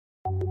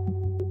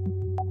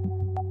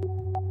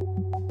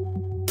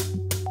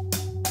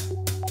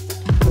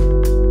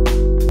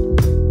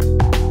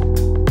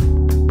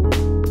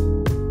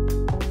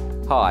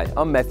Hi,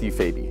 I'm Matthew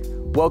Febey.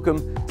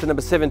 Welcome to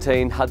number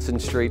 17 Hudson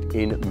Street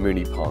in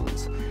Moonee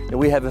Ponds. Now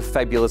we have a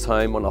fabulous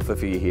home on offer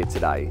for you here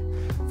today.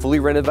 Fully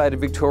renovated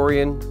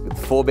Victorian with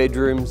 4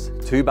 bedrooms,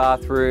 2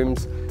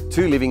 bathrooms,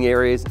 2 living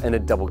areas and a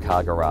double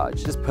car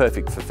garage. Just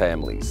perfect for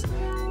families.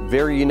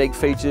 Very unique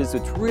features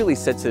which really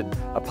sets it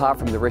apart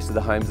from the rest of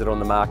the homes that are on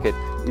the market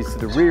is to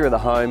the rear of the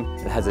home.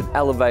 It has an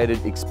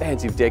elevated,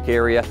 expansive deck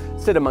area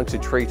set amongst the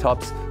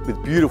treetops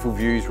with beautiful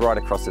views right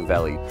across the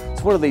valley.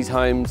 It's one of these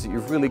homes that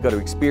you've really got to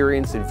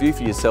experience and view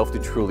for yourself to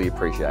truly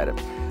appreciate it.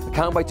 I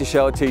can't wait to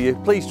show it to you.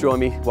 Please join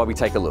me while we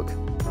take a look.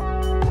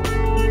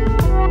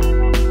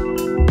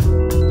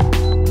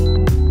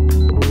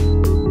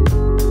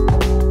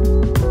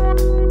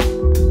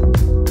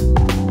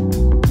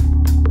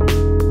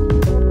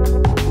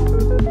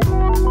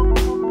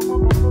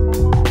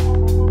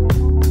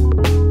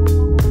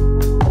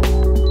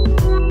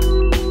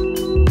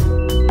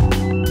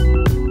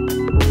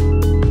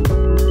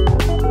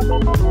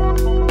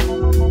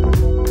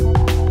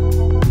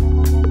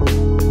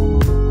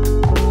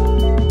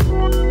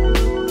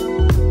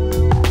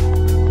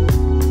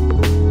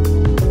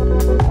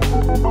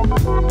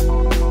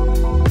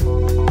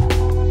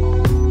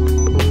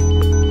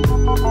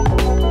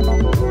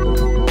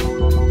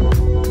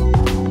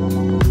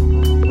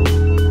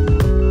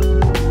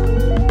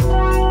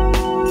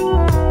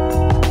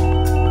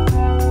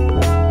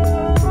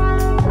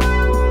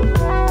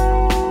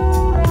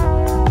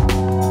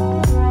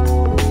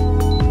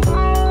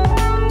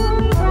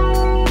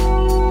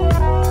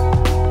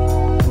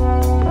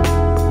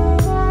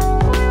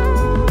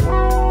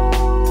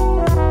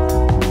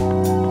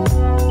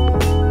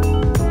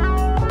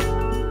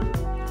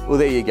 Well,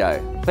 there you go.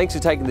 Thanks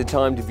for taking the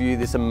time to view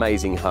this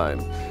amazing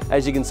home.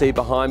 As you can see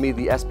behind me,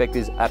 the aspect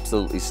is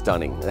absolutely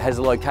stunning. It has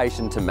a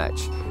location to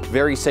match.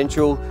 Very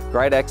central,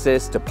 great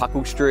access to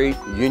Puckle Street,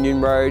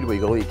 Union Road, where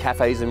you've got all your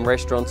cafes and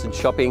restaurants and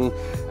shopping,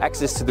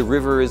 access to the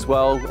river as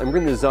well, and we're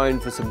in the zone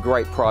for some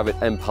great private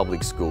and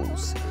public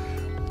schools.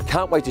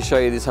 Can't wait to show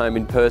you this home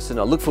in person.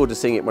 I look forward to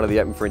seeing it at one of the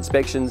open for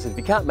inspections. If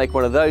you can't make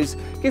one of those,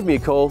 give me a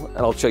call and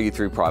I'll show you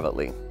through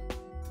privately.